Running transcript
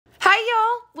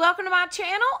welcome to my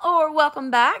channel or welcome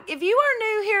back. If you are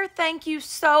new here, thank you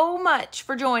so much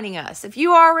for joining us. If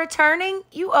you are returning,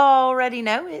 you already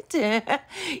know it.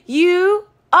 You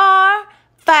are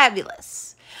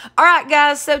fabulous. All right,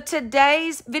 guys, so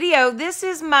today's video, this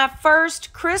is my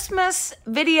first Christmas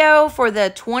video for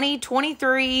the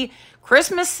 2023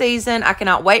 Christmas season. I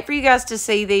cannot wait for you guys to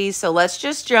see these, so let's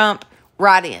just jump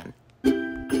right in.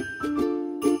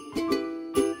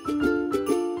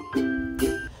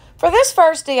 For this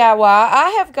first DIY, I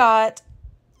have got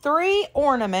 3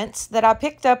 ornaments that I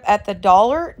picked up at the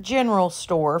Dollar General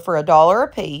store for $1 a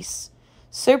piece.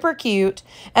 Super cute.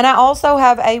 And I also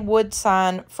have a wood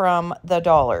sign from the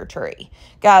Dollar Tree.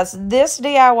 Guys, this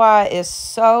DIY is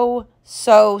so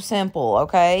simple,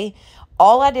 okay?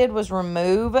 All I did was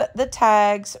remove the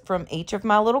tags from each of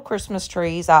my little Christmas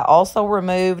trees. I also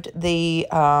removed the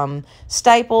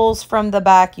staples from the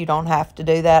back. You don't have to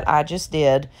do that. I just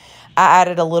did. I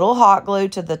added a little hot glue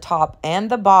to the top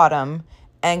and the bottom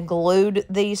and glued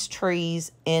these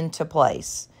trees into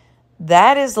place.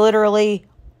 That is literally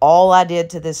all I did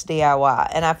to this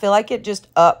DIY. And I feel like it just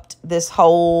upped this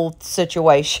whole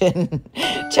situation.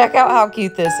 Check out how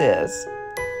cute this is.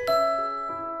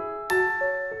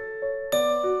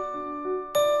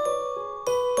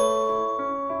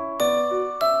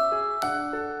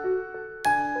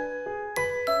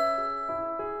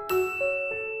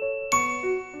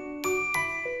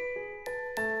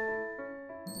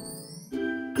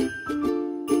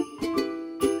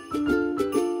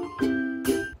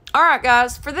 Alright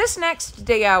guys, for this next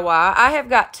DIY, I have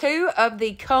got 2 of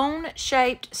the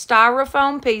cone-shaped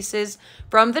styrofoam pieces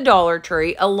from the Dollar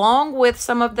Tree, along with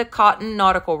some of the cotton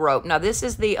nautical rope. Now this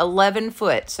is the 11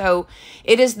 foot, so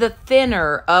it is the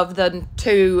thinner of the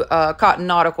 2 cotton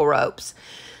nautical ropes.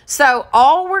 So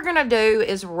all we're going to do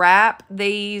is wrap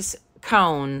these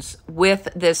cones with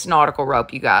this nautical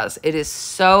rope, you guys. It is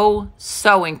so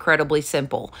incredibly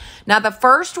simple. Now the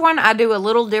first one I do a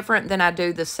little different than I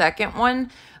do the second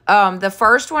one. The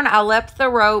first one, I left the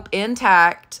rope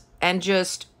intact and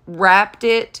just wrapped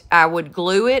it. I would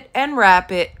glue it and wrap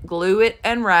it, glue it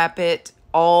and wrap it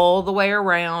all the way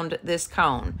around this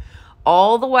cone,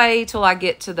 all the way till I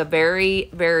get to the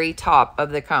very top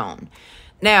of the cone.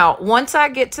 Now, once I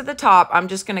get to the top, I'm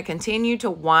just going to continue to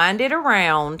wind it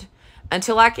around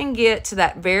until I can get to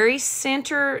that very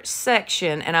center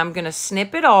section, and I'm going to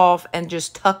snip it off and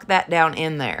just tuck that down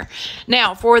in there.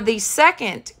 Now, for the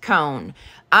second cone,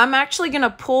 I'm actually going to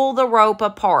pull the rope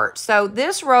apart. So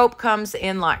this rope comes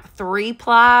in like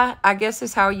 3-ply, I guess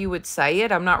is how you would say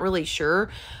it. I'm not really sure.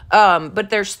 But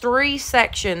there's 3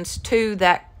 sections to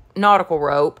that nautical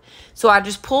rope. So I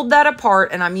just pulled that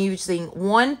apart, and I'm using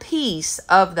 1 piece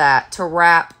of that to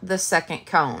wrap the second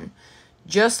cone,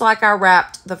 just like I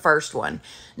wrapped the first one.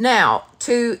 Now,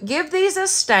 to give these a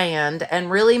stand and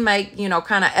really make, you know,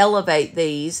 kind of elevate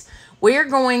these, we're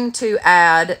going to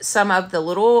add some of the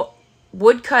little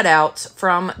wood cutouts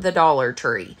from the Dollar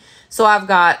Tree. So I've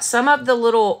got some of the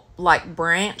little like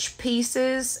branch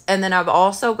pieces, and then I've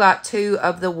also got 2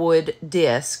 of the wood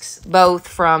discs, both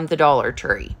from the Dollar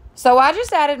Tree. So I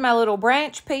just added my little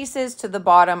branch pieces to the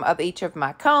bottom of each of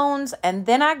my cones, and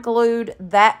then I glued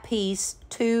that piece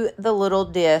to the little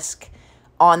disc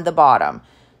on the bottom.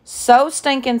 So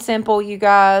stinking simple, you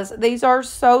guys. These are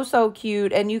so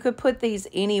cute, and you could put these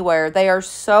anywhere. They are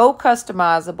so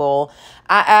customizable.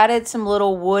 I added some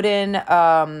little wooden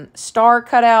star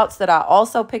cutouts that I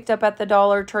also picked up at the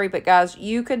Dollar Tree, but guys,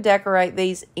 you could decorate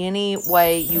these any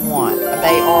way you want.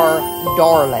 They are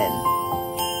darling.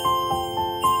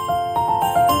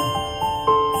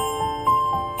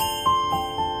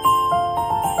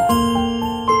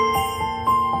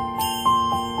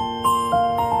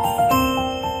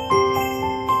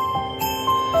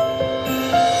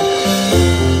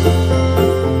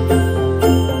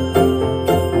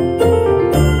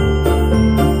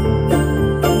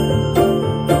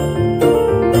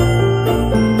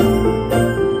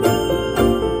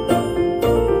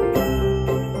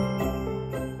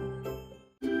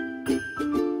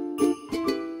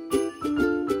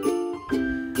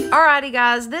 Alrighty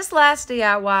guys, this last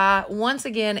DIY once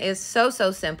again is so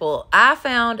simple. I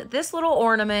found this little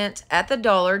ornament at the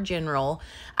Dollar General.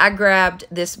 I grabbed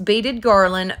this beaded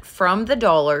garland from the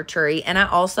Dollar Tree, and I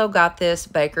also got this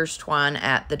baker's twine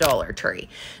at the Dollar Tree.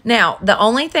 Now, the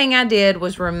only thing I did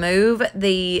was remove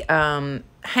the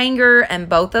hanger and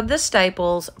both of the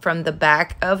staples from the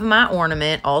back of my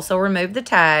ornament. Also remove the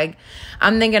tag.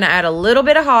 I'm then going to add a little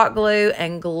bit of hot glue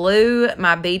and glue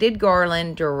my beaded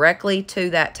garland directly to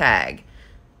that tag.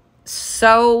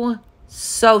 So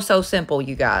simple,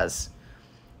 you guys.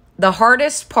 The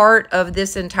hardest part of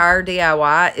this entire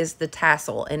DIY is the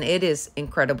tassel, and it is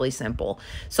incredibly simple.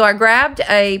 So I grabbed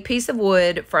a piece of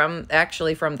wood from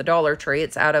the Dollar Tree.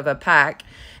 It's out of a pack,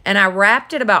 and I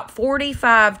wrapped it about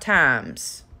 45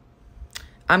 times.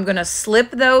 I'm going to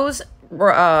slip those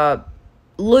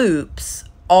loops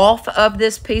off of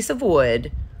this piece of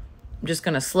wood. I'm just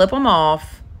going to slip them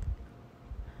off,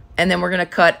 and then we're going to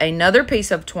cut another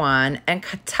piece of twine and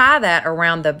tie that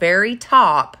around the very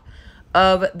top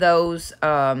of those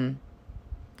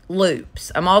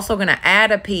loops. I'm also going to add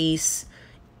a piece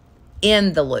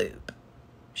in the loop.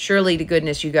 Surely to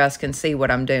goodness you guys can see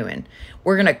what I'm doing.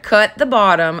 We're going to cut the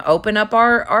bottom, open up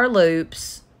our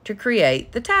loops to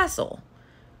create the tassel.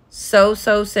 So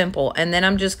simple. And then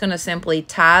I'm just going to simply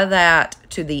tie that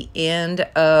to the end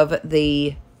of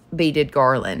the beaded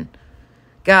garland.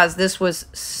 Guys, this was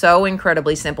so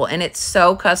incredibly simple, and it's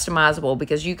so customizable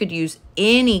because you could use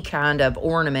any kind of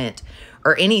ornament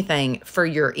or anything for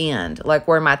your end. Like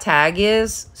where my tag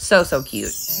is, so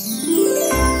cute.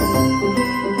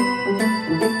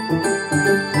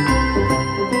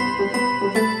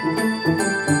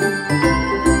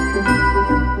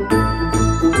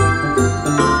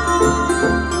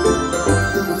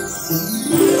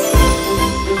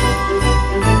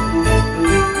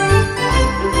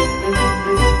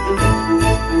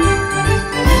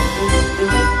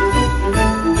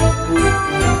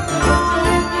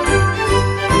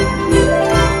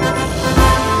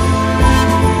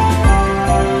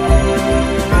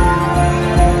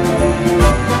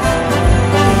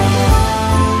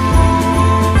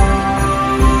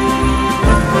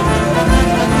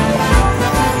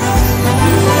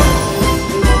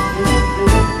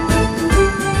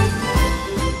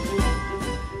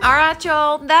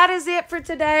 Y'all, that is it for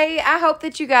today. I hope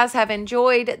that you guys have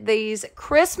enjoyed these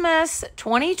Christmas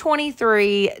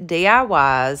 2023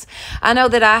 DIYs. I know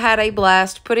that I had a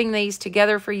blast putting these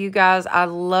together for you guys. I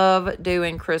love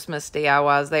doing Christmas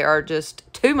DIYs. They are just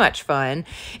too much fun.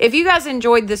 If you guys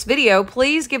enjoyed this video,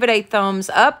 please give it a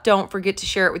thumbs up. Don't forget to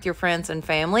share it with your friends and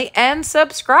family, and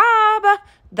subscribe.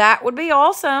 That would be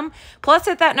awesome. Plus,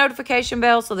 hit that notification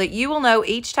bell so that you will know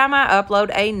each time I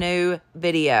upload a new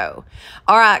video.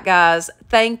 All right, guys.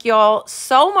 Thank y'all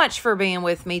so much for being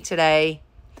with me today,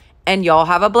 and y'all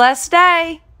have a blessed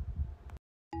day.